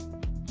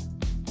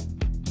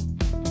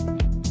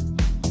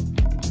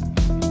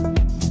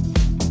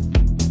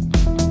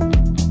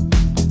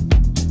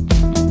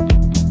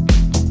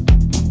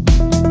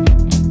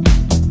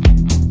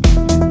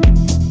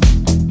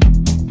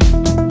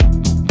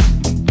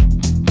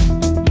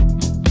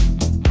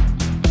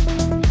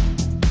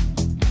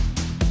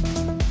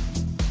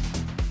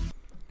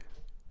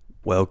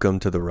Welcome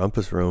to the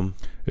Rumpus Room.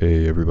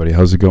 Hey everybody,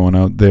 how's it going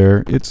out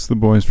there? It's the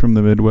boys from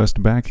the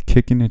Midwest back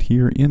kicking it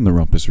here in the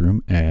Rumpus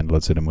Room, and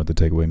let's hit them with the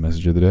takeaway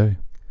message of the day.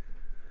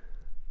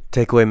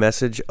 Takeaway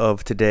message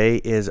of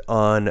today is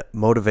on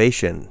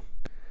motivation.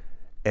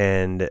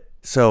 And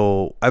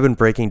so I've been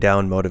breaking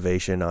down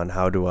motivation on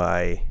how do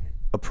I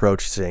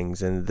approach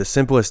things, and the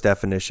simplest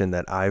definition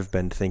that I've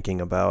been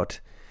thinking about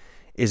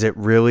is it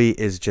really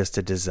is just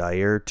a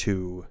desire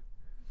to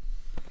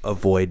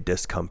avoid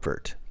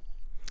discomfort.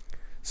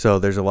 So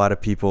there's a lot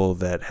of people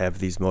that have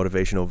these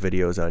motivational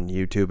videos on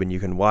YouTube, and you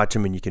can watch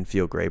them and you can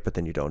feel great, but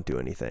then you don't do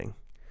anything.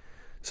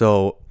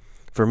 So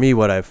for me,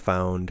 what I've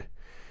found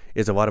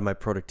is a lot of my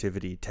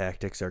productivity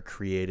tactics are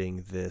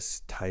creating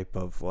this type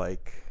of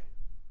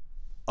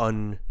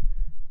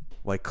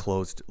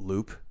closed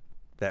loop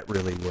that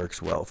really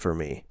works well for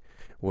me,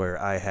 where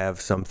I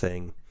have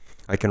something,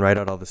 I can write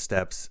out all the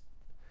steps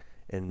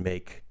and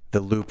make the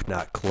loop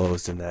not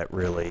closed, and that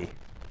really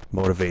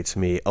motivates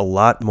me a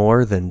lot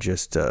more than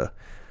just a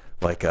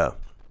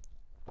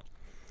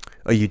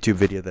YouTube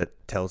video that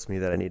tells me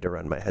that I need to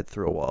run my head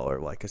through a wall, or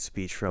like a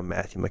speech from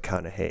Matthew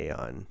McConaughey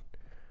on,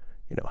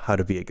 how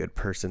to be a good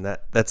person.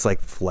 That's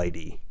like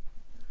flighty.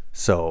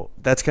 So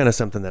that's kind of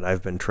something that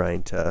I've been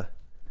trying to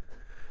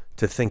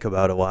think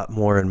about a lot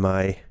more in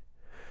my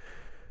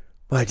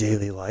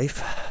daily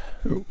life.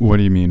 What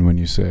do you mean when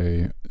you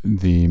say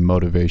the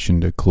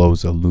motivation to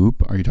close a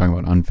loop? Are you talking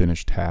about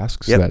unfinished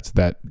tasks? Yep.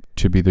 That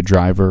should be the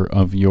driver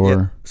of your...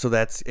 Yep. So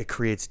it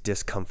creates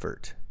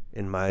discomfort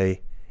in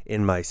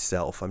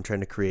myself. I'm trying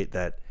to create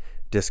that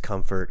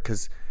discomfort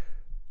because,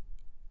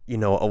 a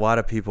lot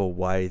of people,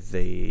 why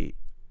they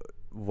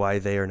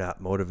are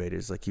not motivated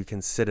is like you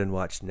can sit and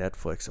watch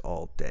Netflix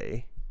all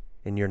day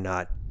and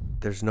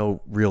there's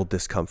no real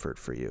discomfort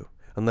for you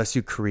unless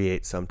you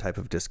create some type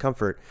of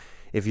discomfort.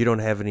 If you don't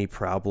have any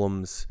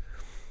problems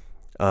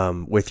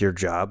with your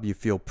job, you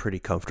feel pretty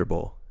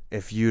comfortable.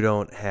 If you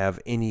don't have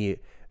any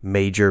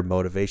major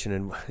motivation,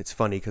 and it's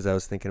funny because I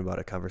was thinking about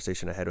a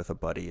conversation I had with a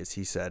buddy, is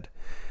he said,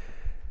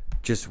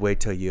 just wait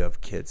till you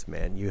have kids,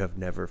 man. You have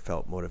never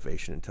felt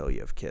motivation until you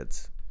have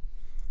kids.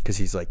 Because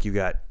he's like, you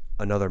got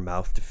another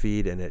mouth to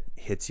feed and it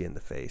hits you in the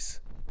face.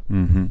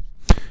 Mm-hmm.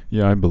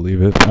 Yeah, I believe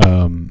it.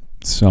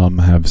 Some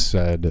have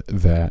said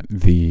that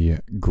the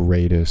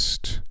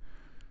greatest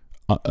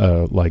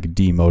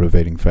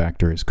demotivating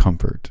factor is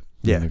comfort.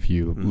 Yeah. And if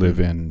you live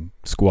in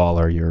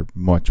squalor, you're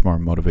much more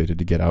motivated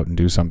to get out and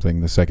do something.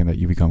 The second that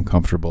you become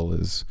comfortable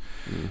is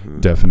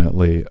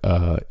definitely,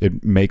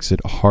 it makes it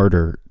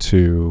harder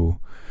to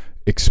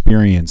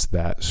experience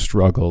that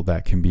struggle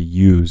that can be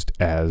used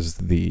as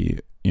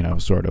the,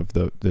 sort of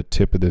the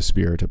tip of the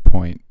spear to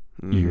point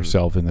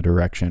yourself in the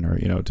direction,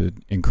 or, to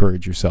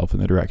encourage yourself in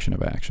the direction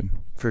of action.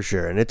 For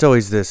sure. And it's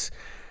always this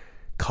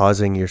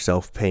causing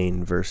yourself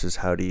pain versus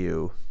how do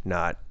you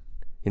not,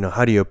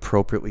 how do you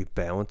appropriately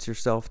balance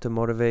yourself to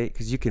motivate?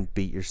 Because you can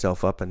beat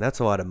yourself up, and that's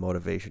a lot of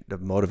motivation. The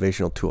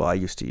motivational tool I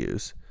used to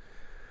use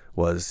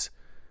was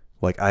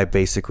like I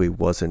basically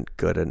wasn't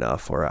good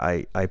enough, or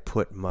I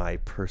put my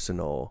person,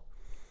 who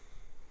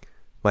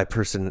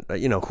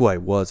I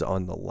was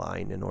on the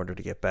line in order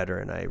to get better,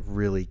 and I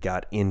really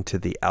got into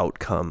the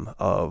outcome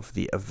of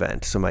the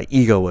event. So my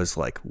ego was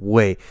like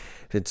way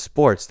in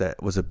sports.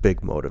 That was a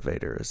big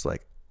motivator. Is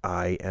like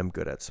I am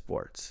good at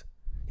sports.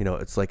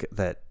 It's like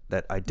that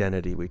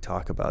identity we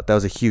talk about. That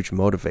was a huge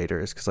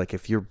motivator, is because like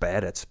if you're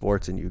bad at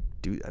sports and you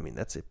do,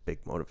 that's a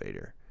big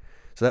motivator.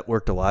 So that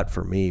worked a lot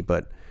for me,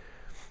 but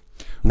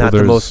not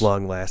the most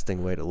long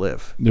lasting way to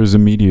live. There's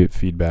immediate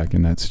feedback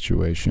in that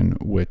situation,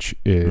 which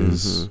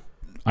is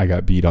I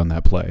got beat on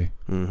that play.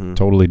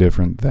 Totally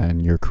different than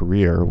your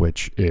career,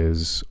 which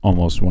is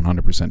almost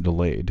 100%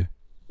 delayed.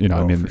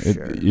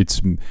 Sure. It's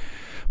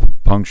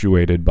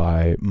punctuated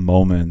by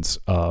moments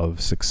of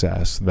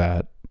success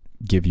that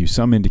give you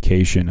some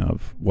indication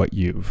of what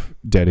you've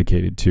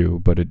dedicated to,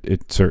 but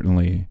it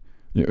certainly,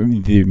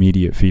 the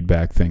immediate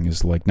feedback thing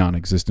is like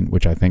non-existent,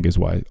 which I think is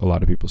why a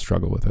lot of people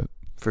struggle with it.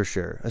 For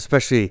sure.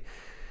 Especially,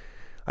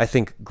 I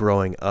think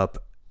growing up,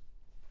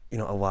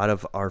 a lot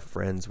of our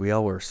friends, we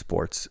all were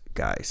sports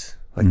guys.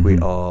 Like we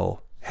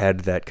all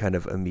had that kind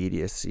of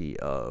immediacy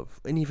of,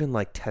 and even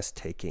like test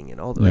taking and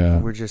all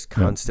that. We're just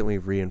constantly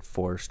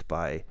reinforced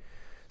by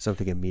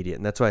something immediate.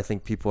 And that's why I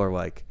think people are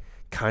like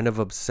kind of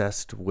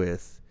obsessed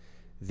with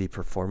the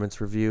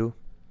performance review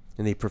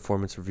and the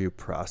performance review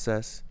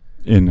process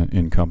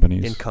in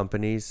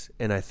companies.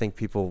 And I think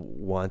people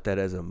want that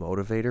as a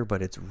motivator,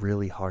 but it's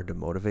really hard to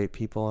motivate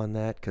people on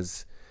that,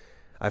 because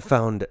I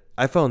found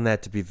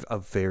that to be a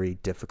very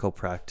difficult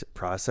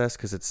process,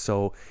 because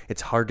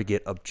it's hard to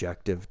get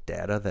objective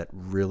data that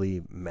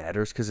really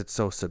matters, because it's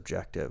so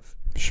subjective.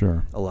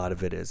 Sure. A lot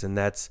of it is, and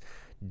that's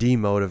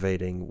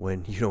demotivating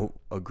when you don't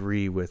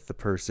agree with the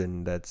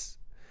person that's.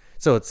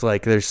 So it's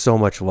like there's so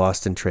much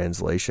lost in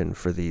translation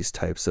for these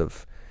types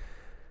of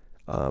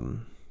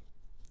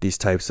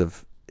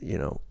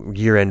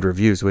year-end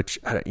reviews, which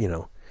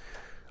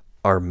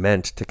are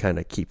meant to kind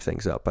of keep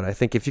things up. But I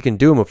think if you can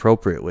do them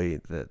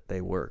appropriately, that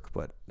they work.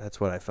 But that's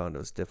what I found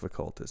was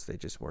difficult, is they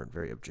just weren't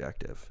very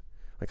objective.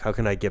 Like, how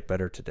can I get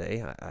better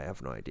today? I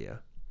have no idea.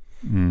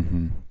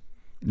 Mm-hmm.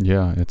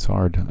 Yeah, it's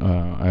hard.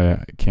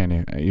 I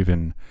can't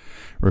even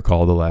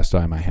recall the last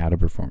time I had a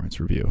performance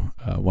review.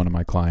 One of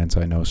my clients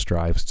I know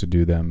strives to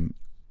do them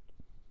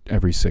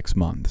every 6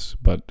 months,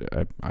 but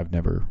I've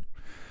never,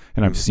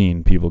 and I've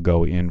seen people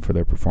go in for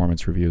their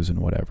performance reviews and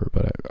whatever,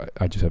 but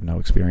I just have no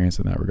experience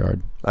in that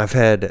regard. I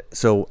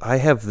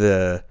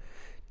have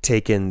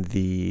taken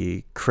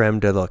the creme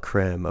de la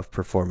creme of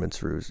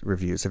performance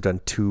reviews. I've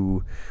done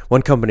two.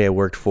 One company I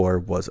worked for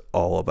was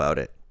all about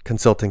it.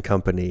 Consulting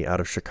company out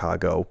of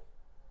Chicago,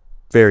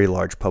 very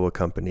large public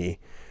company.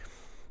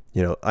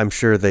 You know, I'm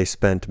sure they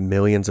spent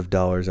millions of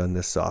dollars on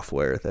this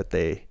software that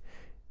they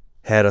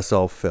had us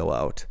all fill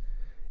out.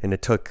 And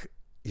it took,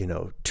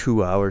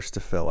 2 hours to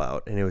fill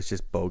out. And it was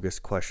just bogus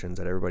questions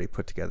that everybody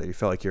put together. You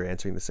felt like you're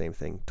answering the same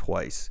thing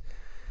twice.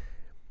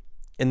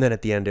 And then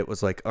at the end, it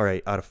was like, all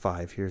right, out of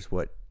 5, here's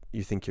what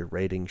you think your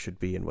rating should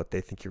be and what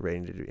they think your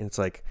rating to do. And it's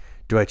like,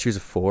 do I choose a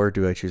 4 or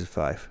do I choose a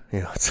 5?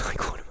 It's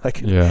like, what am I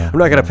going to do? I'm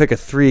not going to pick a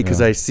 3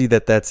 because I see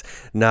that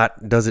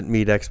doesn't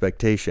meet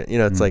expectation.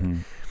 It's like,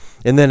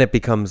 and then it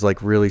becomes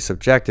like really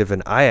subjective.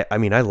 And I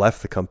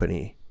left the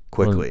company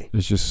quickly. Well,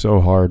 it's just so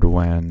hard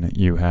when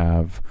you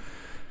have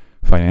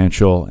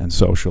financial and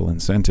social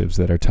incentives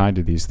that are tied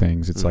to these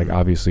things. It's like,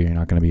 obviously you're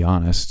not going to be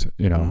honest.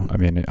 I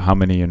mean, how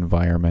many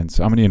environments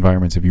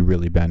have you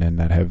really been in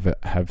that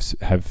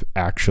have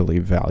actually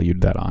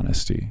valued that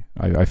honesty?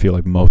 I feel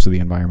like most of the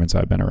environments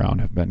I've been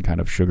around have been kind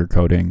of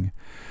sugarcoating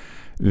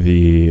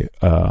the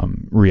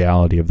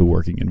reality of the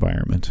working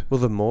environment.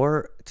 Well, the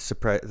more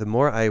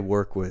I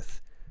work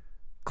with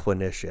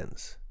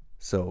clinicians,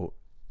 so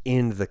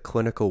in the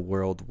clinical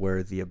world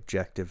where the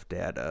objective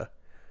data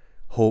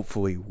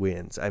hopefully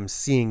wins, I'm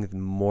seeing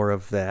more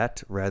of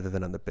that rather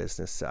than on the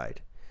business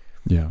side.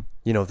 Yeah.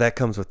 That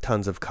comes with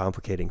tons of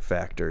complicating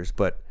factors,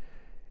 but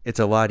it's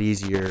a lot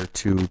easier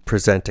to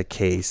present a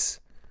case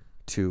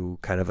to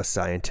kind of a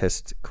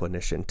scientist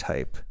clinician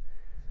type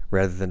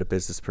rather than a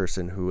business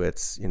person who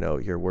it's,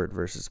 your word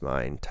versus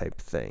mine type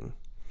thing.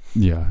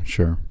 Yeah,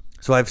 sure.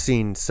 So I've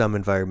seen some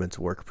environments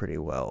work pretty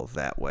well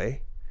that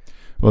way.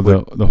 Well,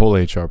 the whole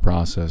HR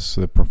process,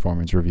 the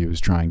performance review,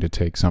 is trying to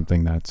take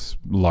something that's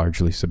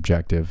largely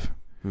subjective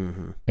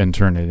and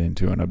turn it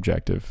into an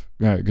objective.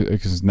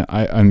 Because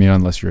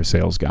unless you're a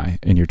sales guy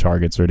and your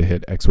targets are to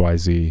hit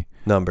XYZ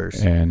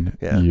numbers, and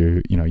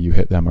you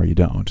hit them or you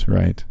don't,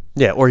 right?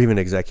 Yeah, or even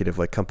executive,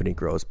 like company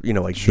grows.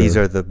 These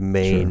are the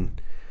main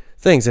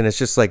things, and it's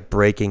just like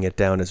breaking it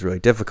down is really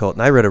difficult.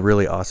 And I read a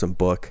really awesome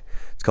book.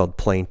 It's called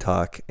Plain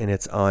Talk, and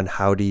it's on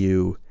how do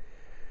you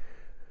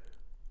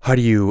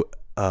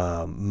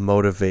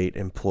motivate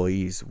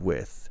employees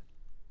with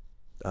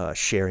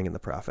sharing in the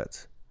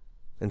profits.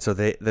 And so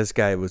this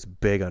guy was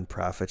big on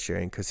profit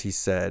sharing because he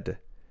said,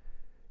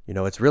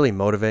 it's really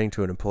motivating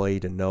to an employee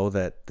to know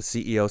that the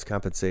CEO's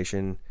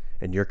compensation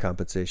and your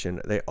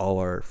compensation, they all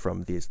are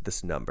from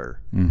this number.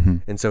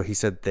 And so he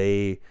said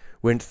they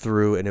went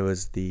through, and it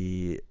was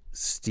the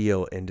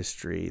steel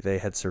industry. They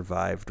had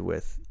survived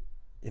with,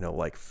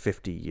 like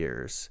 50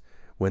 years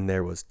when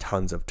there was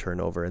tons of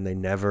turnover, and they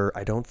never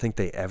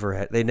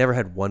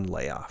had one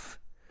layoff.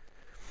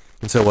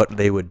 And so what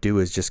they would do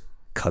is just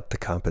cut the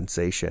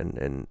compensation.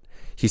 And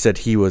he said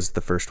he was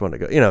the first one to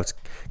go. It's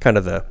kind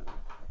of the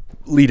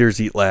leaders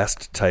eat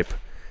last type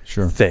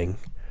thing.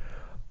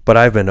 But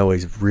I've been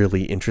always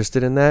really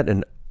interested in that.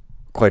 And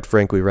quite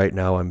frankly, right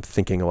now I'm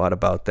thinking a lot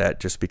about that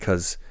just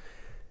because,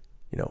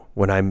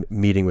 when I'm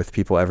meeting with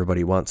people,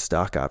 everybody wants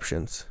stock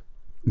options.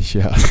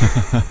 Yeah.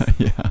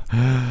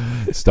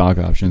 Yeah. Stock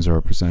options are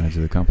a percentage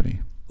of the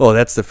company. Well,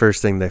 that's the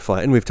first thing they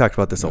fly. And we've talked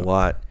about this a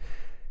lot,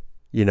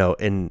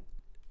 and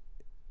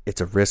it's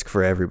a risk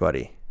for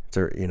everybody.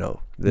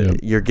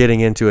 You're getting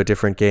into a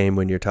different game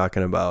when you're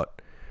talking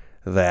about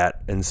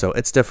that. And so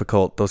it's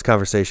difficult. Those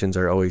conversations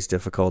are always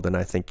difficult. And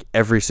I think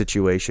every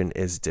situation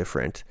is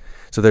different.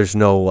 So there's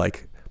no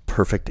like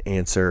perfect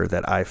answer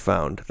that I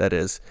found. That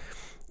is,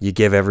 you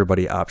give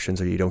everybody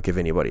options or you don't give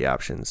anybody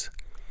options.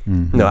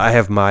 No, I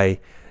have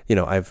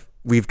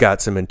we've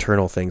got some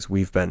internal things.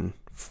 We've been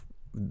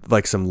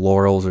like some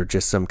laurels or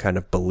just some kind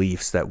of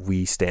beliefs that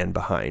we stand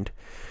behind.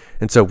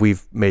 And so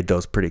we've made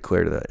those pretty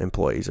clear to the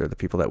employees or the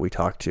people that we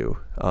talk to.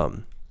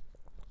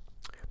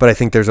 But I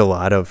think there's a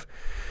lot of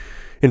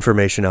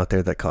information out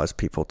there that cause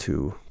people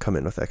to come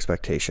in with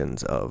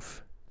expectations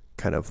of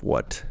kind of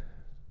what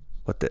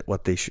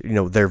they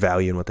should, their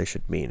value and what they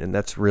should mean. And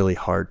that's really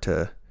hard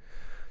to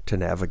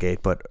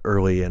navigate, but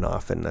early and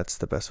often that's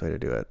the best way to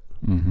do it.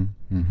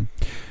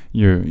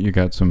 You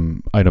got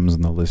some items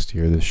on the list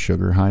here. This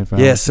sugar high fat.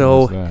 Yeah.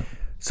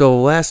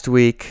 So last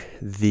week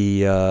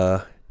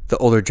the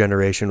older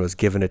generation was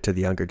giving it to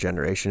the younger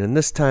generation, and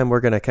this time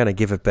we're going to kind of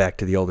give it back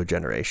to the older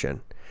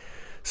generation.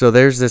 So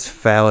there's this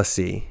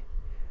fallacy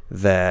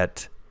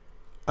that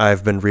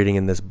I've been reading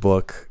in this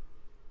book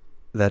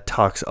that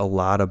talks a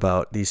lot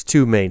about these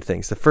two main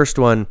things. The first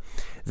one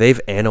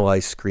they've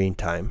analyzed screen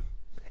time.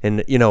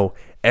 And,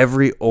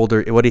 every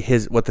older, what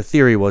the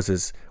theory was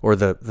is, or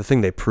the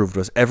thing they proved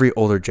was every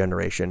older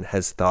generation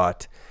has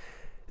thought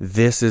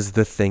this is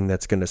the thing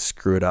that's going to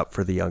screw it up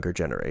for the younger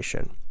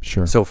generation.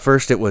 Sure. So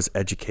first it was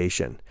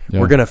education. Yeah.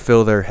 We're going to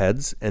fill their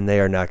heads and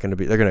they're going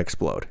to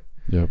explode.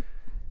 Yep.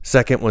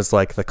 Second was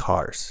like the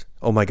cars.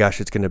 Oh my gosh,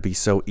 it's going to be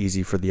so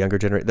easy for the younger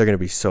generation. They're going to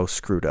be so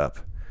screwed up.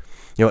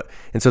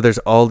 And so there's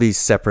all these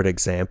separate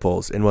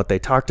examples. And what they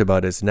talked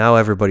about is now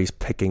everybody's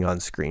picking on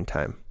screen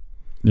time.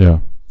 Yeah.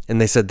 And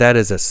they said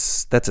that's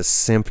a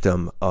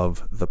symptom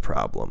of the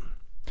problem.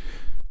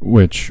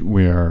 Which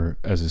we are,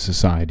 as a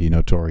society,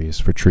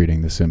 notorious for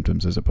treating the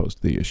symptoms as opposed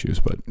to the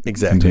issues. But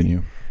exactly.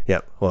 Continue.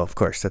 Yeah. Well, of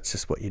course, that's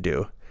just what you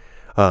do.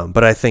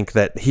 But I think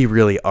that he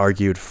really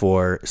argued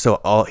for.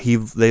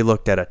 They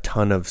looked at a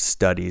ton of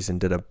studies and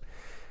did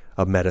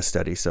a meta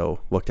study. So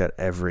looked at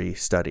every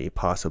study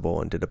possible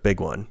and did a big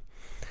one,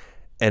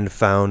 and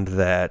found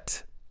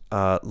that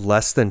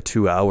less than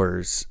 2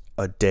 hours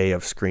a day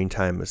of screen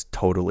time is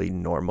totally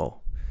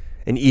normal.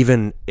 And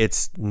even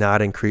it's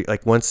not increased.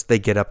 Like once they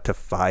get up to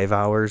 5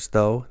 hours,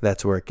 though,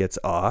 that's where it gets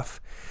off.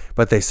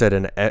 But they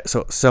said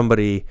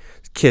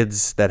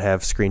kids that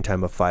have screen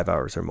time of 5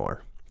 hours or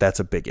more, that's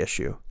a big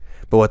issue.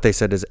 But what they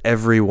said is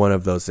every one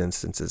of those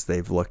instances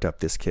they've looked up,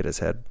 this kid has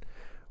had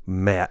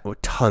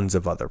tons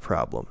of other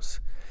problems.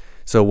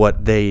 So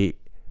what the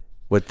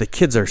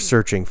kids are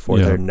searching for,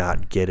 they're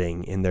not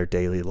getting in their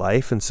daily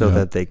life, and so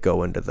that they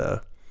go into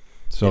the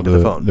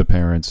phone. The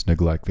parents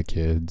neglect the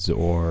kids,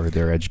 or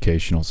their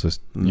educational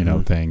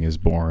system, thing is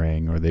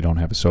boring, or they don't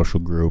have a social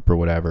group or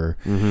whatever.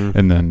 Mm-hmm.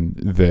 And then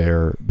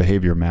their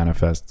behavior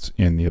manifests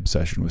in the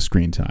obsession with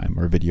screen time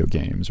or video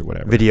games or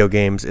whatever. Video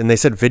games. And they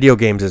said video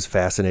games is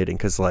fascinating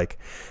because like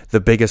the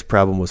biggest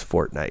problem was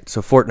Fortnite.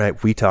 So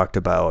Fortnite, we talked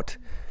about,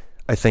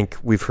 I think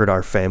we've heard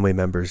our family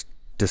members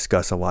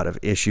discuss a lot of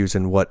issues,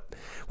 and what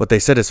they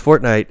said is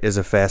Fortnite is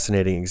a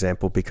fascinating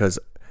example because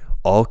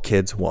all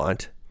kids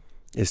want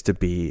is to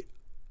be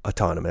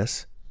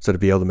autonomous, so to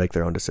be able to make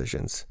their own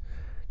decisions,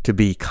 to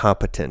be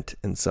competent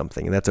in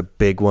something, and that's a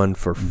big one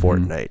for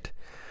Fortnite.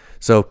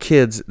 So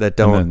kids that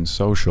don't, and then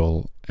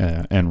social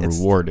and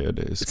rewarded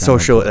is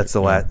social. Like, that's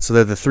the last. So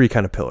they're the three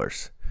kind of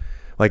pillars,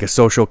 like a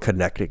social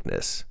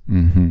connectedness,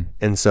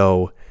 and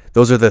so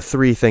those are the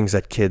three things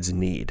that kids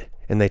need.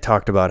 And they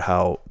talked about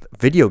how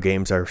video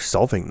games are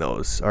solving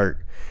those.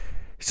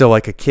 So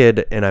like a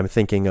kid, and I'm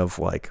thinking of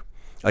like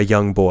a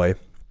young boy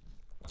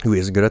who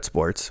isn't good at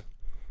sports.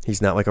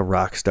 He's not like a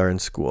rock star in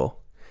school.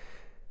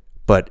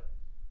 But,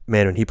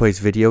 man, when he plays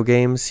video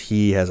games,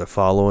 he has a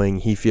following.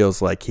 He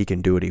feels like he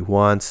can do what he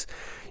wants.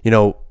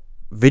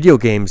 Video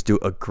games do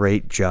a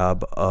great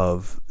job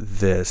of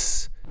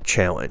this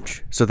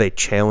challenge. So they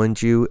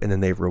challenge you and then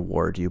they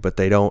reward you. But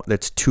they've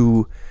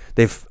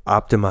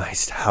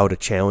optimized how to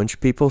challenge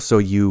people so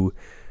you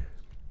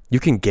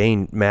can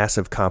gain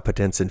massive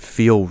competence and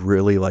feel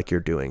really like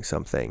you're doing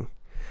something.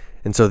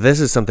 And so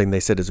this is something they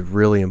said is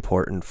really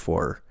important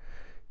for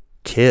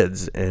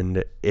kids.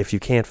 And if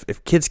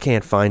kids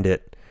can't find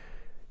it,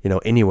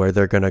 anywhere,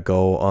 they're going to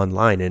go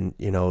online. And,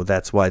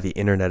 that's why the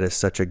internet is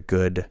such a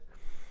good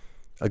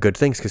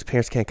thing, because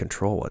parents can't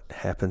control what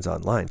happens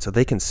online. So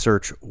they can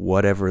search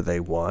whatever they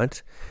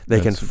want. They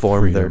can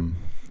form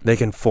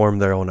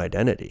their own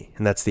identity.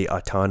 And that's the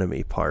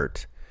autonomy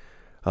part.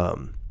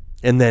 And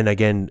then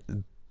again,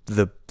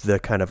 the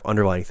kind of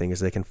underlying thing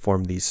is they can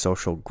form these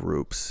social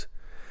groups.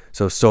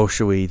 So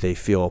socially, they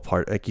feel a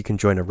part. Like you can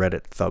join a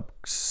Reddit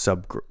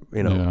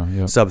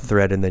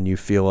sub-thread, and then you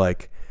feel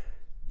like,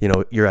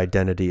 your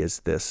identity is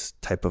this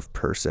type of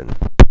person.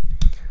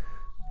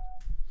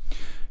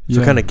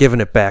 So kind of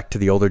giving it back to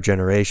the older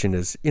generation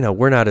is,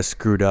 we're not as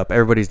screwed up.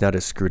 Everybody's not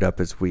as screwed up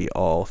as we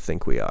all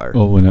think we are.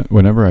 Well,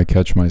 whenever I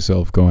catch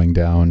myself going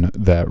down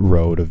that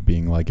road of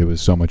being like, it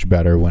was so much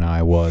better when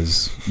I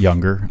was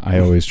younger, I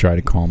always try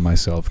to calm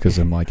myself, because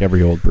I'm like,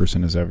 every old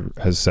person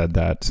has said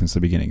that since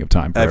the beginning of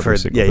time for every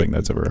single thing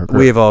that's ever occurred.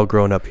 We have all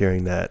grown up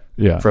hearing that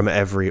from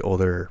every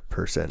older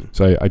person.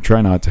 So I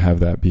try not to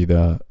have that be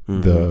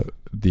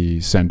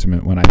the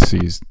sentiment when I see,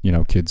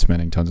 kids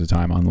spending tons of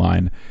time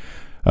online.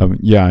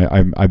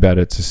 I bet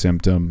it's a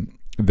symptom.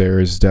 There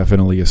is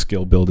definitely a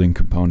skill building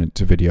component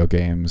to video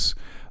games.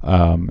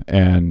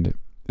 And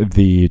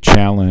the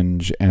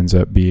challenge ends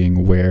up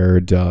being,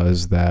 where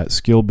does that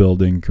skill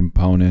building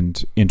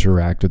component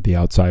interact with the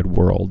outside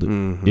world?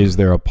 Mm-hmm. Is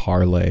there a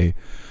parlay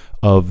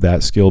of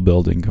that skill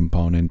building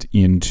component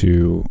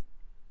into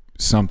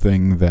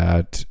something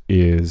that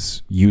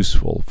is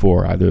useful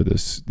for either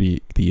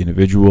the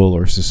individual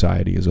or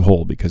society as a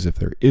whole? Because if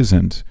there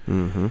isn't,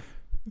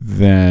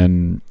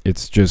 then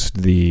it's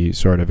just the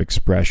sort of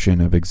expression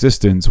of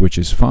existence, which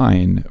is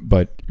fine,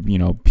 but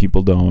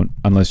people don't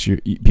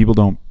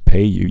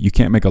pay you. You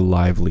can't make a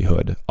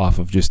livelihood off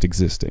of just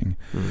existing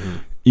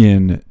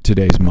in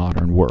today's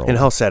modern world. And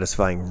how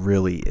satisfying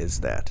really is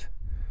that?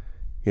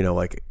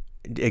 Like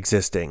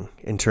existing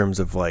in terms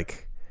of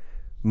like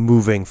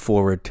moving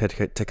forward to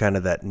kind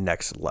of that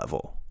next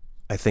level.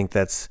 I think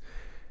that's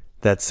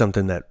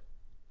something that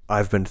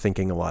I've been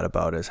thinking a lot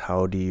about is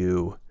how do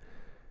you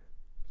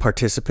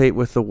participate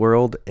with the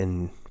world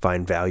and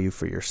find value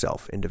for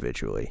yourself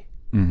individually.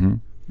 Mm-hmm.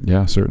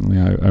 Yeah, certainly.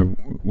 I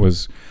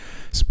was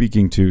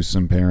speaking to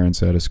some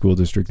parents at a school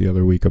district the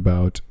other week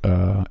about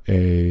about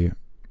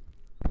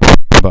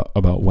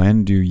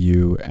when do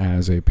you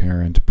as a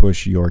parent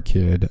push your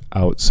kid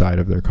outside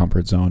of their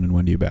comfort zone and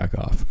when do you back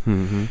off.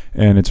 Mm-hmm.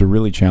 And it's a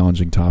really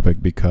challenging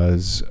topic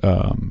because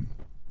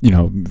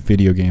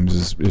video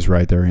games is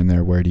right there in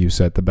there. Where do you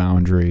set the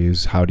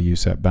boundaries? How do you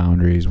set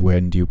boundaries?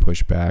 When do you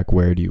push back?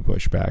 Where do you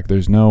push back?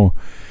 There's no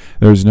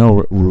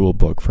rule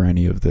book for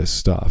any of this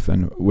stuff,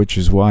 and which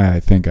is why I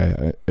think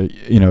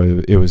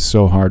it was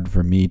so hard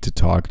for me to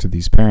talk to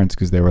these parents,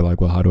 because they were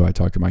like, well, how do I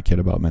talk to my kid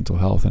about mental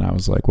health? And I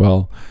was like,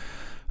 well,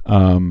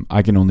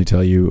 I can only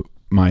tell you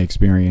my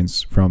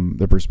experience from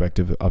the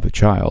perspective of a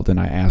child. And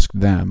I asked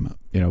them,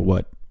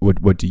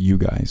 what do you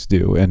guys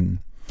do? And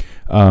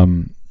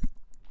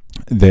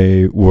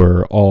they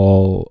were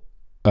all,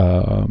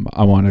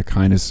 I want to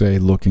kind of say,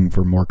 looking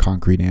for more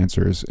concrete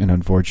answers. And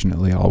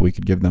unfortunately, all we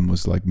could give them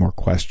was like more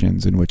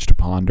questions in which to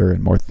ponder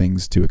and more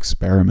things to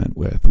experiment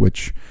with,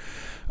 which,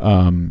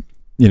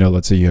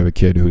 let's say you have a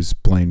kid who's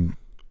playing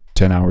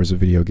 10 hours of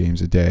video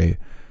games a day.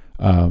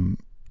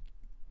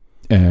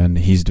 And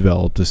he's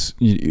developed this.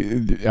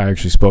 I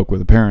actually spoke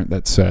with a parent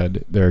that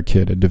said their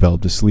kid had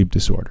developed a sleep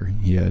disorder.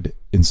 He had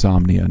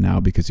insomnia now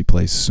because he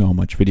plays so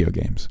much video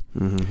games.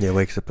 Mm-hmm. Yeah,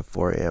 wakes up at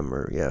 4 a.m.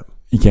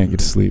 He can't get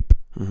to sleep.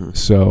 Mm-hmm.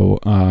 So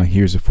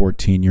here's a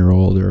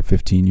 14-year-old or a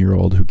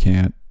 15-year-old who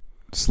can't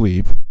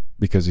sleep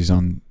because he's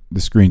on the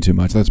screen too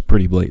much. That's a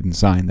pretty blatant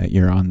sign that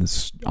you're on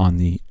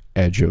the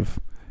edge of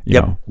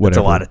whatever. That's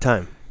a lot of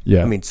time.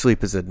 Yeah, I mean,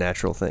 sleep is a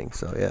natural thing.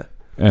 So yeah.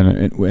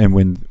 And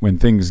when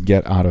things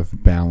get out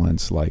of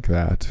balance like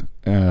that,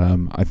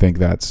 I think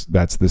that's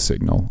the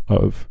signal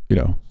of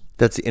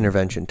that's the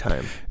intervention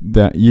time.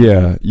 That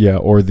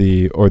or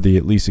the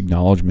at least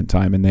acknowledgement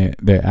time. And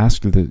they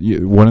asked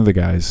one of the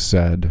guys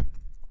said,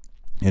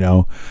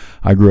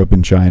 I grew up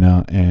in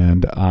China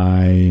and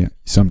I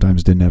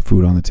sometimes didn't have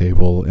food on the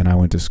table, and I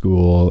went to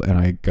school and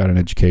I got an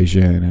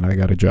education and I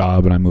got a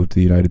job and I moved to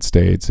the United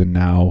States, and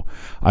now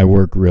I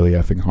work really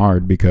effing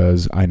hard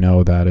because I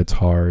know that it's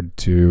hard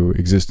to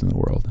exist in the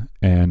world,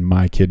 and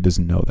my kid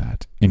doesn't know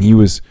that. And he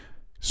was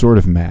sort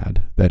of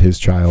mad that his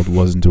child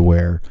wasn't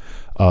aware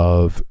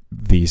of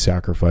the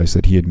sacrifice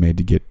that he had made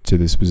to get to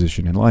this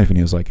position in life. And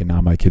he was like, and now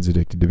my kid's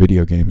addicted to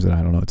video games and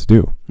I don't know what to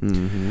do.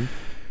 Mm-hmm.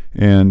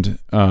 And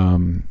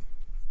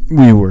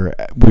we were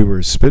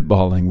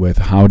spitballing with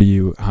how do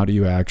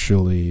you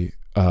actually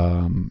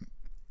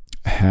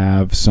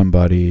have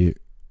somebody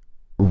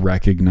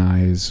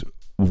recognize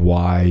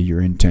why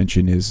your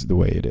intention is the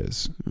way it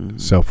is. Mm-hmm.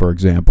 So, for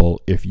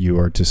example, if you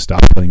are to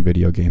stop playing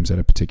video games at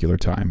a particular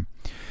time,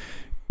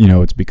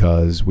 it's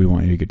because we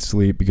want you to get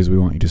sleep, because we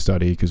want you to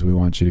study, because we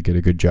want you to get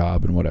a good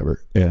job and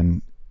whatever.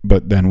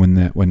 But then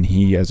when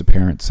he as a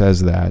parent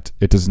says that,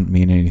 it doesn't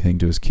mean anything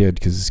to his kid,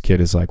 because his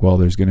kid is like, well,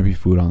 there's going to be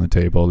food on the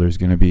table. I'm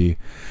going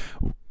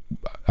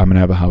to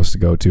have a house to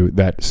go to.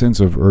 That sense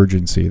of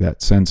urgency,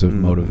 that sense of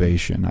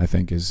motivation, I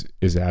think is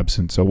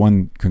absent. So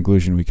one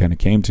conclusion we kind of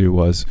came to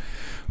was,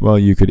 well,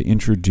 you could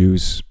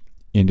introduce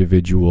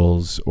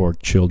individuals or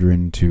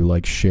children to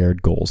like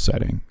shared goal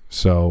setting.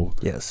 So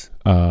yes,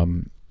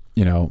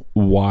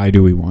 why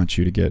do we want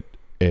you to get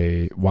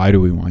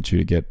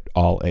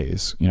all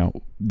A's?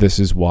 This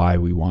is why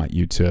we want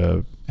you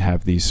to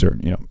have these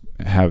certain,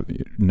 have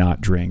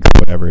not drink,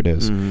 whatever it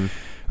is.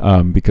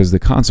 Mm-hmm. Because the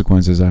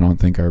consequences I don't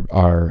think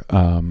are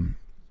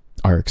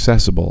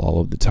accessible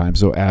all of the time.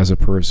 So as a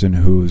person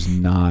who's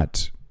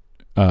not,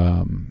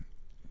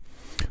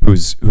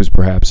 who's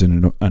perhaps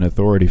an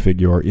authority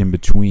figure or in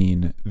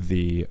between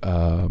the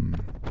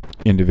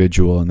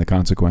individual and the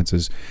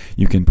consequences,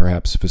 you can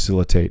perhaps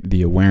facilitate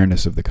the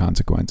awareness of the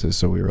consequences.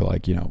 So we were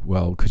like,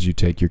 well, could you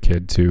take your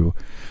kid to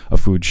a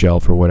food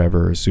shelf or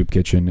whatever, a soup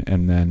kitchen,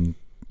 and then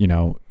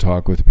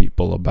talk with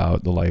people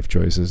about the life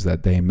choices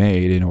that they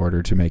made in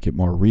order to make it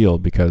more real?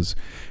 Because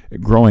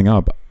growing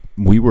up,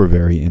 we were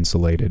very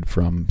insulated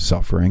from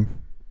suffering.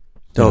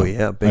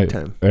 Big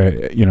time.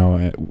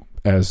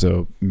 As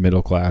a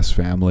middle class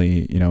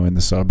family, in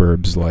the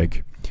suburbs,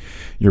 like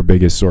your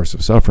biggest source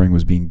of suffering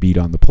was being beat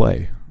on the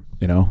play,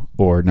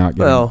 or not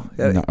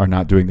getting, or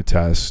not doing the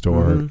test,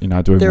 or you're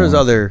not doing. There was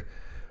other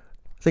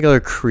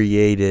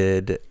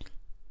created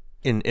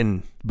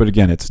in. But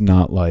again, it's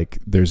not like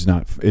it's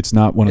not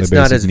one of the basic needs. It's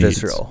not as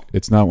visceral.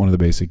 It's not one of the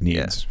basic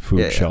needs. Yeah.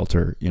 Food,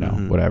 shelter,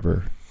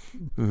 whatever.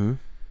 Mm-hmm.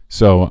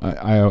 So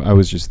I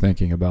was just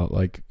thinking about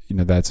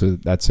that's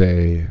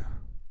a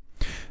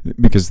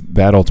because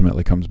that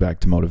ultimately comes back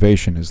to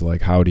motivation, is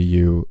like, how do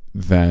you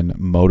then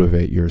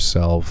motivate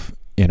yourself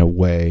in a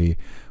way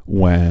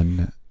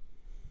when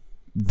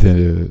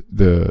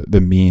the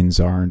means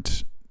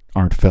aren't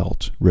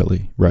felt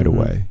really right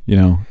away,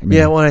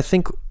 Well, I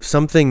think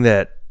something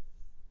that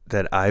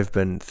I've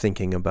been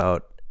thinking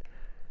about,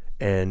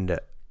 and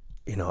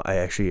I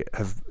actually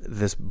have,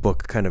 this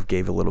book kind of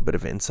gave a little bit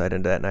of insight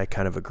into that, and I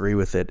kind of agree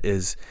with it,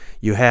 is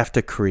you have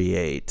to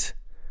create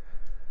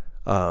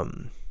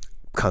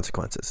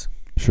consequences.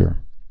 Sure.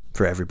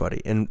 For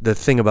everybody. And the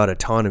thing about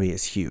autonomy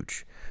is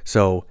huge.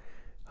 So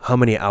how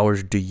many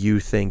hours do you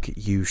think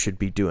you should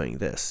be doing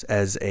this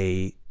as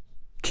a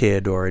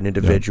kid or an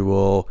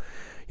individual?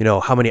 You know,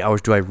 how many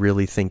hours do I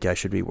really think I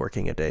should be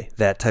working a day?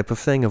 That type of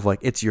thing of like,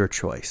 it's your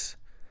choice.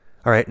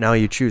 All right, now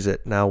you choose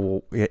it.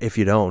 Now, if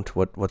you don't,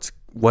 what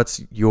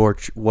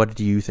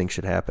do you think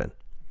should happen?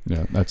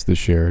 Yeah, that's the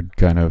shared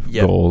kind of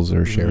goals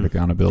or shared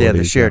accountability. Yeah,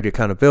 the shared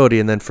accountability.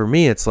 And then for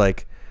me, it's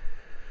like,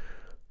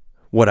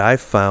 what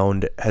I've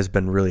found has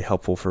been really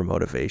helpful for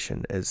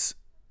motivation is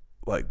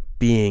like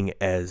being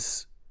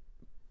as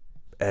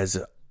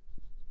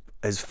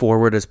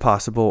forward as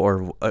possible,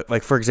 or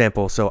like, for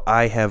example, so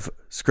I have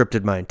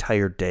scripted my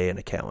entire day in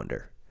a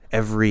calendar.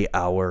 Every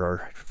hour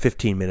or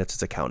 15 minutes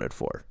is accounted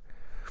for,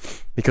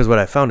 because what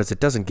I found is it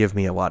doesn't give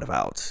me a lot of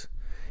outs.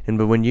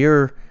 But when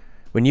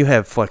you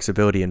have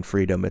flexibility and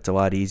freedom, it's a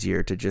lot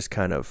easier to just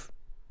kind of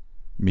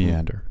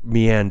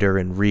meander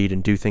and read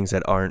and do things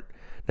that aren't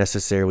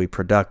necessarily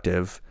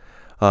productive.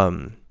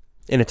 And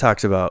it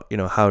talks about, you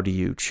know, how do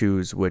you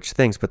choose which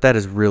things, but that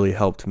has really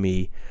helped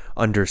me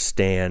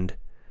understand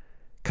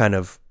kind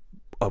of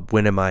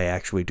when am I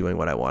actually doing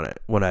what I want to,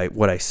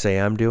 what I say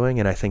I'm doing.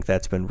 And I think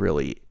that's been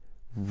really,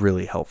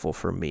 really helpful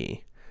for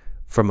me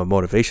from a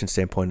motivation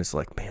standpoint. It's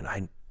like,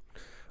 man,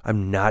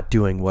 I'm not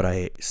doing what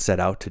I set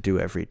out to do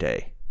every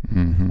day.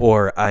 Mm-hmm.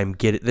 Or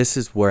this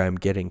is where I'm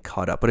getting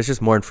caught up, but it's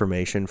just more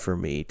information for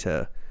me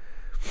to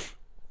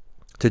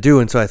do.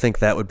 And so I think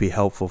that would be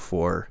helpful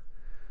for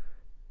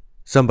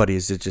somebody,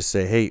 is to just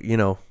say, hey, you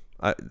know,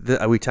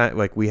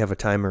 we have a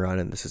timer on,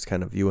 and this is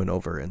kind of you and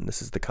over, and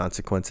this is the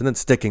consequence, and then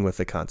sticking with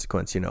the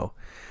consequence. You know,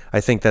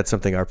 I think that's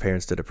something our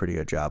parents did a pretty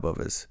good job of,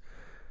 is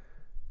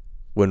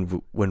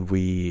when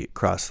we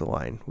crossed the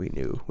line, we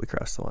knew we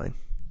crossed the line.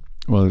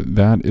 Well,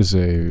 that is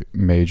a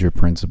major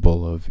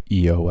principle of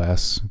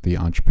EOS, the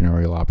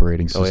entrepreneurial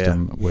operating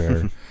system,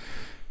 where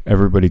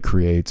everybody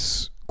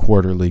creates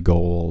quarterly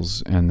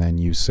goals, and then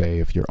you say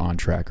if you're on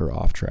track or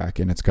off track,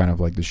 and it's kind of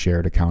like the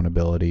shared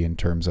accountability in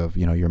terms of,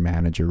 you know, your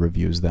manager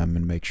reviews them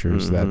and makes sure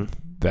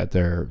that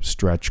they're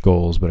stretch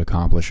goals but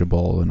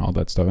accomplishable and all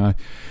that stuff.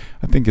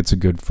 I think it's a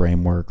good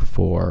framework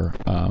for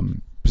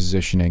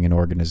positioning an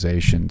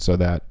organization, so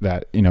that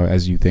you know,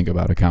 as you think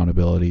about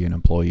accountability and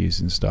employees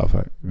and stuff,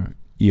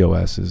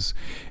 EOS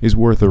is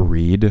worth a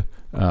read.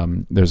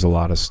 There's a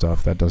lot of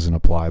stuff that doesn't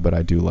apply, but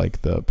I do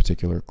like the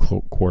particular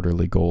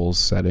quarterly goals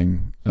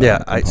setting.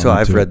 So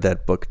I've read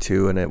that book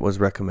too, and it was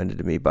recommended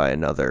to me by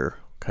another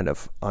kind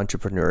of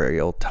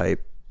entrepreneurial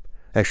type,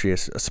 actually a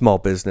small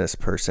business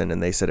person,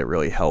 and they said it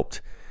really helped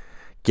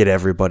get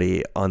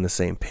everybody on the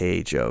same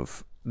page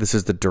of, this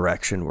is the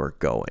direction we're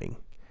going.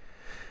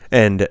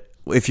 And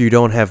if you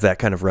don't have that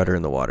kind of rudder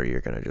in the water,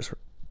 you're going to just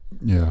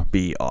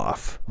be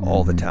off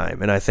all the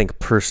time. And I think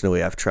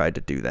personally I've tried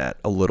to do that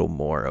a little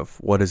more, of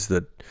what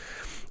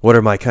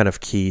are my kind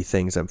of key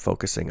things I'm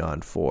focusing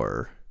on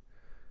for,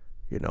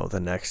 you know, the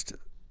next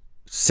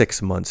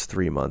 6 months,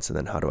 3 months, and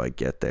then how do I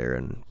get there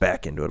and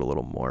back into it a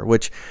little more,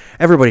 which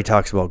everybody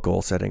talks about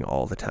goal setting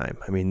all the time.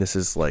 I mean, this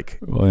is like,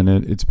 well, and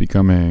it's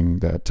becoming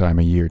that time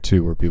of year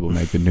too, where people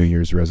make the New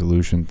Year's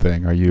resolution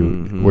thing.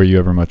 Were you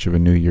ever much of a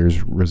New Year's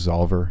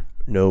resolver?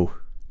 No.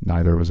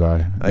 Neither was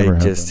I. I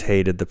just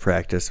hated the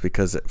practice,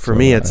 because for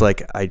me, it's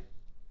like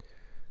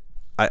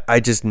I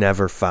just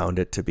never found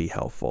it to be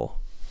helpful.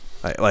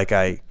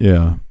 It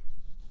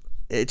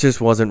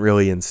just wasn't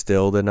really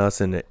instilled in us,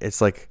 and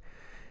it's like,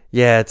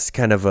 it's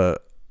kind of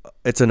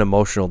it's an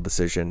emotional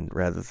decision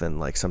rather than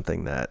like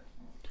something that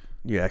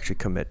you actually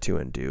commit to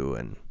and do.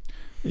 And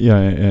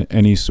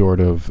any sort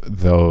of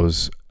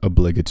those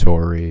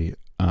obligatory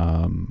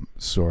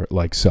sort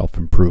like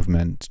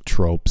self-improvement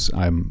tropes,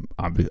 I'm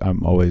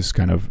always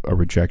kind of a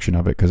rejection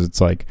of it, because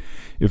it's like,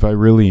 if I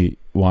really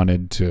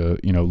wanted to,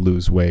 you know,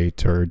 lose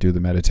weight or do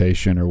the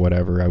meditation or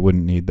whatever, I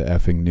wouldn't need the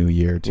effing New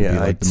Year to be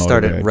like the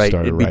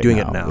motivator. It'd be doing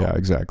it now. Yeah,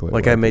 exactly.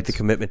 Like I made the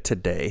commitment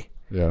today.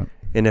 Yeah.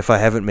 And if I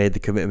haven't made the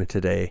commitment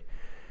today,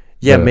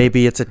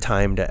 maybe it's a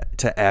time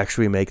to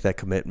actually make that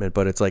commitment.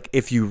 But it's like,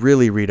 if you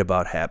really read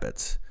about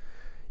habits,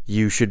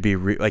 you should be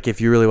like, if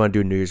you really want to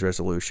do a New Year's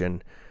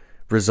resolution,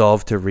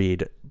 resolve to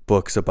read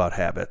books about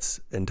habits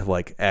and to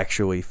like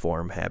actually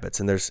form habits.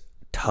 And there's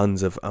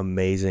tons of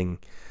amazing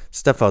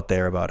stuff out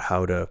there about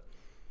how to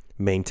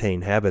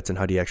maintain habits and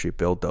how do you actually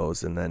build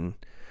those and then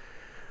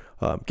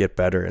get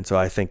better. And so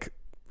I think,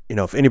 you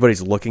know, if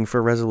anybody's looking for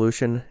a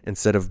resolution,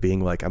 instead of being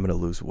like, I'm going to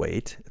lose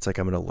weight, it's like,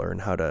 I'm going to learn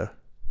how to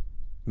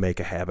make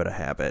a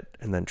habit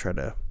and then try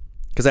to,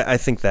 because I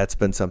think that's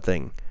been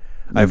something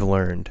I've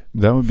learned.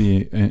 That would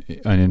be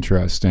an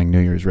interesting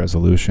New Year's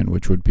resolution,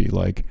 which would be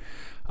like,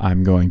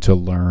 I'm going to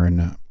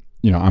learn,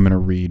 you know, I'm going to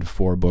read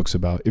 4 books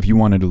about, if you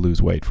wanted to lose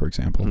weight, for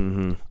example,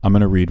 I'm going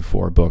to read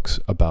 4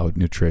 books about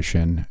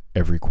nutrition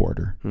every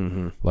quarter.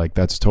 Like,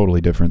 that's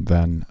totally different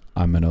than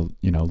I'm going to,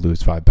 you know,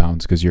 lose 5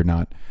 pounds, because you're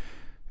not,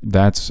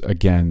 that's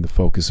again, the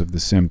focus of the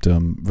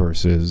symptom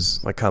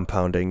versus like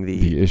compounding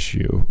the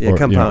issue, or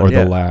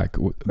the lack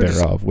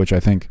thereof, which I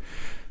think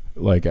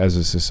like as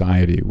a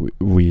society,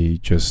 we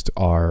just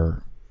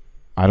are.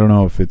 I don't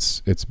know if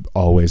it's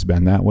always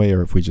been that way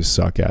or if we just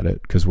suck at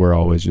it because we're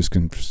always just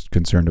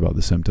concerned about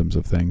the symptoms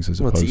of things as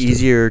opposed to. It's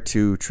easier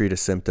to treat a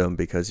symptom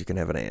because you can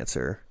have an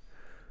answer.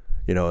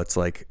 You know, it's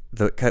like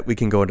we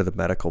can go into the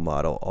medical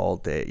model all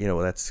day. You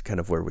know, that's kind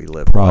of where we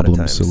live. Problem a lot of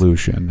times.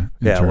 Solution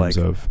in terms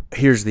of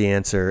here's the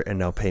answer and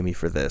now pay me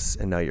for this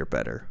and now you're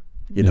better.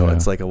 You know,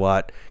 it's like a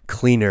lot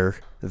cleaner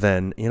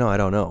than, you know, I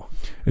don't know.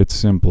 It's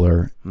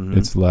simpler. Mm-hmm.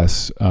 It's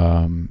less,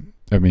 I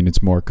mean,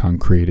 it's more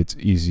concrete. It's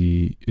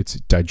easy. It's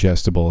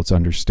digestible. It's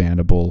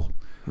understandable.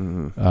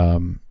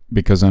 Mm-hmm.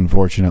 Because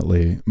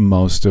unfortunately,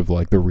 most of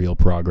like the real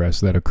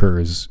progress that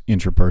occurs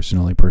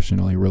interpersonally,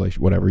 personally,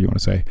 whatever you want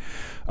to say,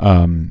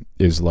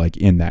 is like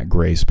in that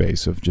gray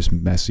space of just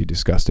messy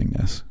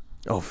disgustingness.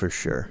 Oh, for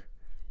sure.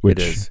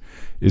 Which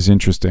is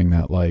interesting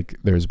that like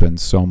there's been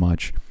so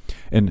much.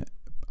 And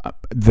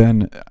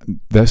then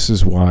this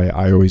is why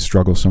I always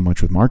struggle so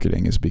much with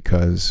marketing, is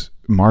because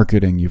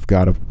marketing, you've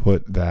got to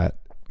put that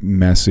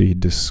messy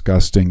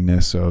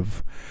disgustingness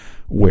of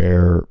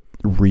where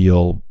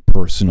real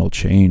personal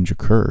change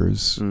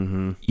occurs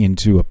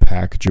into a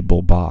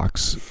packageable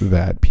box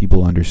that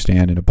people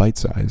understand in a bite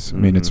size. I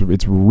mean, it's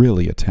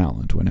really a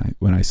talent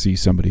when I see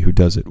somebody who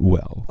does it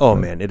well. Oh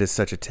man, it is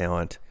such a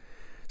talent.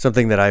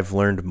 Something that I've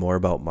learned more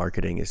about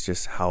marketing is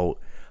just how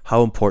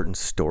important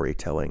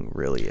storytelling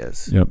really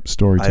is. Yep,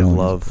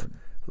 storytelling.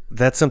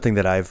 That's something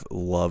that I've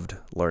loved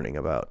learning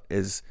about,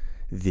 is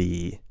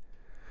the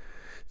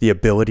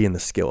ability and the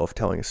skill of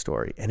telling a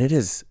story. And it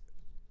is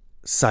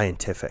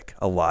scientific.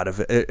 A lot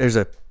of it. There's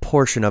a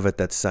portion of it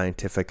that's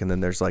scientific, and then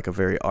there's like a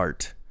very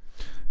art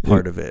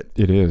part of it.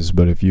 It is,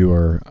 but if you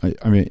are,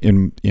 I mean,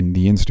 in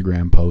the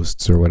Instagram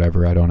posts or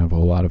whatever, I don't have a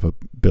lot of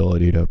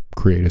ability to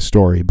create a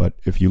story, but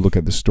if you look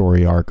at the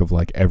story arc of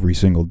like every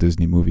single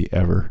Disney movie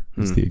ever,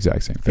 it's the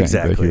exact same thing.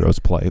 Exactly. The hero's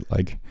plight,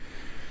 like.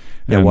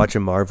 Yeah, watch a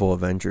Marvel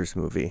Avengers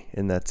movie,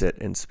 and that's it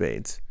in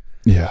spades.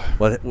 Yeah.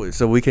 Well,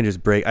 so we can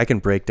I can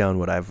break down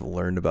what I've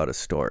learned about a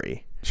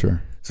story.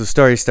 Sure. So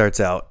story starts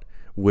out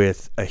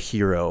with a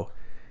hero,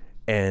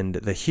 and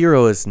the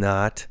hero is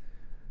not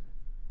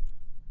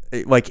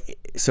like,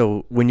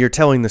 so when you're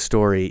telling the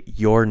story,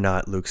 you're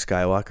not Luke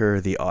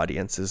Skywalker, the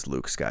audience is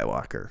Luke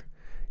Skywalker.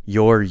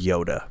 You're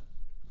Yoda.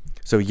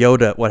 So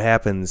Yoda, what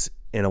happens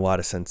in a lot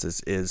of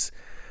senses is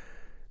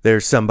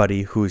there's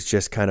somebody who's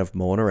just kind of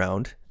mulling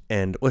around,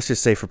 and let's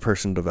just say for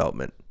personal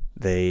development,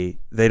 they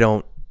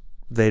want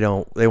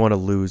to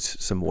lose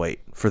some weight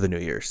for the New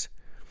Year's.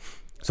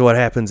 So what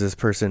happens is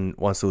person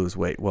wants to lose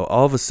weight. Well,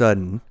 all of a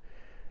sudden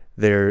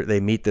they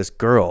meet this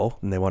girl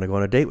and they want to go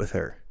on a date with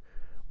her.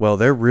 Well,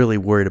 they're really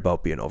worried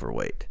about being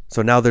overweight.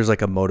 So now there's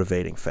like a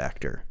motivating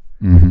factor.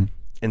 Mm-hmm.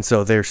 And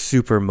so they're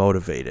super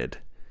motivated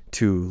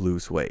to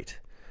lose weight.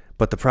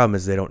 But the problem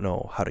is they don't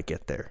know how to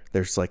get there.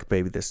 There's like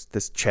maybe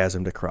this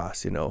chasm to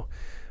cross, you know.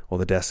 Well,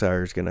 the Death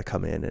Star is going to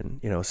come in, and,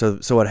 you know, so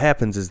what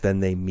happens is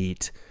then they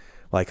meet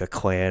like a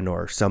clan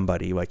or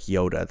somebody like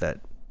Yoda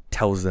that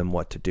tells them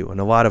what to do. And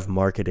a lot of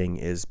marketing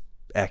is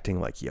acting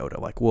like Yoda,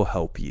 like, we'll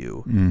help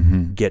you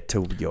get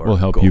to your We'll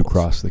help goals. you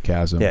cross the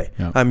chasm. Yeah.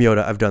 I'm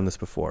Yoda. I've done this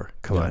before.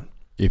 Come on.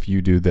 If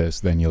you do this,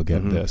 then you'll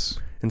get this.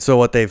 And so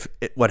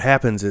what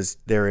happens is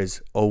there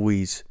is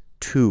always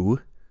two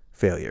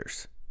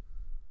failures.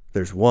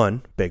 There's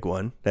one big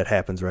one that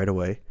happens right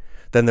away.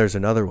 Then there's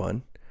another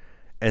one.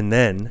 And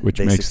then which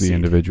makes succeed. The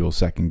individual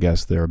second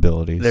guess their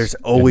abilities. There's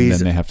always,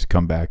 and then they have to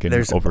come back and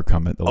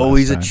overcome it.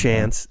 Always a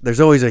chance. There's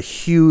always a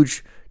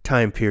huge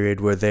time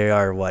period where they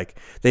are like,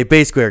 they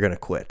basically are going to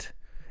quit,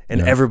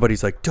 and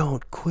everybody's like,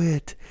 don't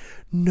quit,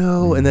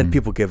 no. And then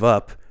people give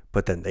up,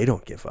 but then they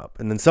don't give up.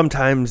 And then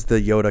sometimes the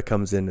Yoda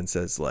comes in and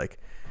says like,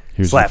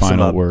 here's the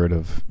final word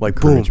of like,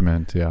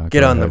 encouragement. Boom,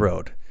 get on the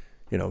road,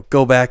 you know,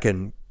 go back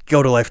and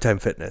go to Lifetime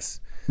Fitness.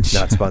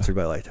 Not sponsored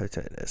by Lifetime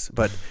Fitness,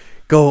 but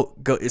go.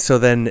 So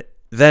then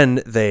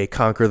they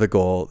conquer the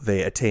goal,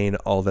 they attain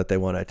all that they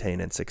want to attain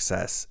in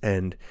success,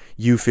 and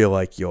you feel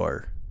like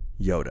you're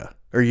Yoda,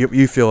 or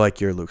you feel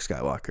like you're Luke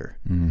Skywalker.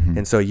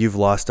 And so you've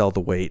lost all the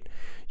weight,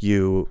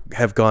 you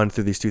have gone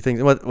through these two things.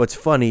 And what's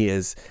funny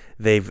is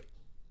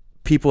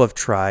people have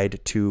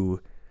tried to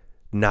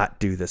not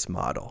do this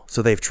model.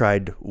 So they've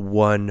tried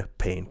one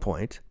pain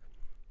point,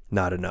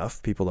 not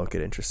enough, people don't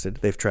get interested.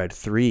 They've tried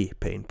three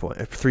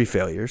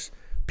failures,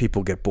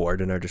 people get bored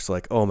and are just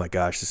like, oh my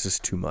gosh, this is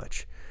too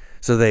much.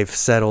 So they've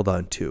settled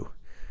on two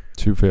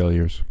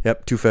failures.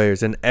 Yep, two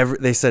failures. And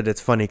they said it's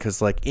funny because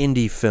like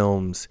indie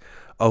films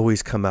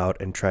always come out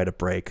and try to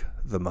break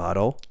the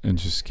model and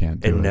just can't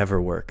do it.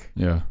 Never work.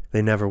 Yeah,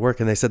 they never work.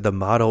 And they said the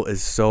model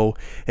is so.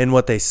 And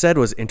what they said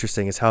was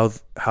interesting is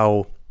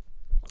how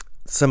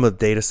some of the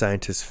data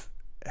scientists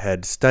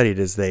had studied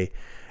is they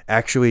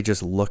actually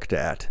just looked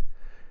at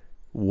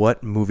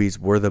what movies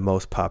were the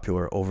most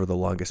popular over the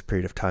longest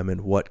period of time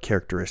and what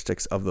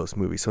characteristics of those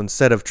movies. So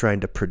instead of trying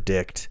to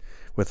predict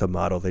with a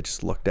model, they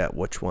just looked at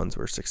which ones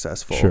were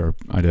successful. Sure,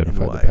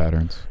 identify the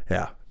patterns.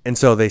 Yeah. And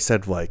so they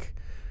said like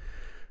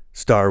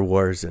Star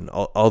Wars and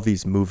all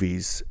these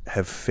movies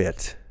have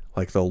fit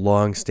like the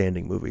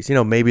long-standing movies. You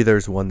know, maybe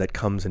there's one that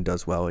comes and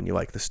does well and you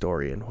like the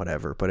story and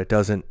whatever, but it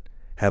doesn't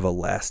have a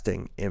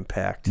lasting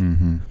impact.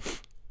 Mm-hmm.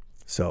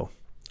 So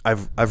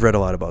I've read a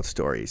lot about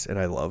stories, and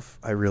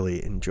I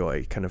really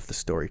enjoy kind of the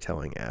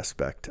storytelling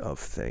aspect of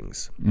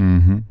things.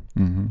 Mm-hmm.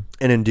 Mm-hmm.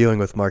 And in dealing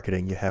with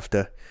marketing, you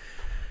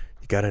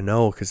got to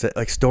know, because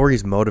like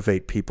stories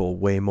motivate people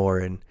way more.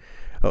 And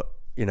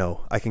you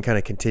know, I can kind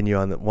of continue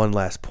on that. One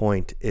last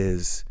point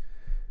is,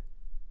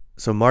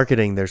 so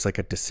marketing, there's like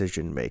a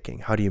decision making.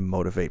 How do you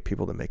motivate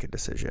people to make a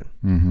decision?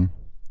 Mm-hmm.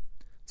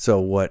 So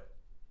what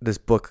this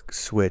book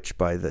Switch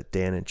by the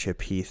Dan and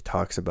Chip Heath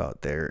talks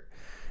about there,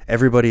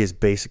 everybody is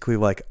basically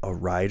like a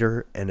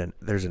rider, and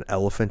there's an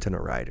elephant and a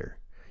rider.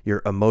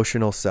 Your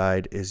emotional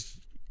side is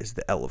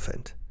the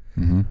elephant.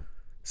 Mm-hmm.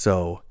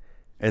 So,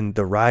 and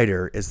the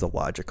rider is the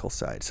logical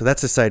side. So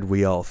that's the side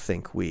we all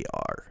think we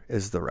are,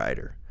 is the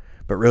rider.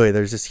 But really,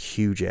 there's this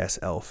huge ass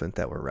elephant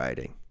that we're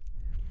riding.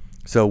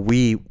 So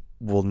we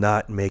will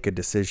not make a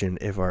decision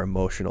if our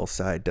emotional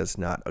side does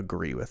not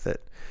agree with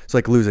it. It's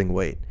like losing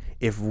weight.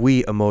 If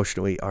we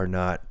emotionally are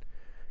not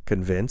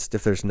convinced,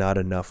 if there's not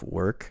enough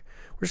work,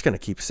 we're just going to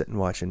keep sitting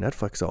watching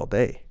Netflix all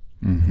day.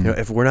 Mm-hmm. You know,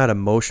 if we're not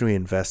emotionally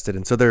invested.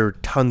 And so there are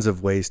tons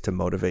of ways to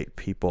motivate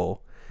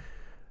people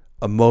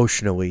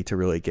emotionally to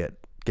really get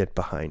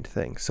behind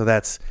things. So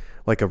that's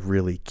like a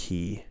really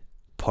key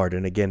part.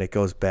 And again, it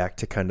goes back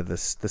to kind of the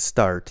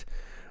start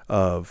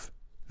of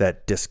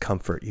that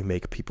discomfort. You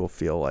make people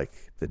feel like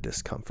the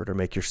discomfort, or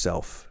make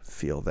yourself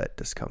feel that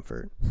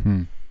discomfort.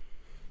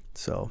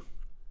 So.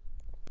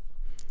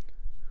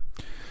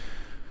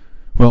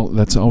 Well,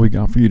 that's all we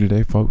got for you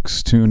today,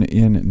 folks. Tune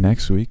in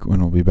next week when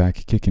we'll be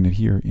back kicking it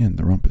here in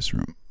the Rumpus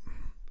Room.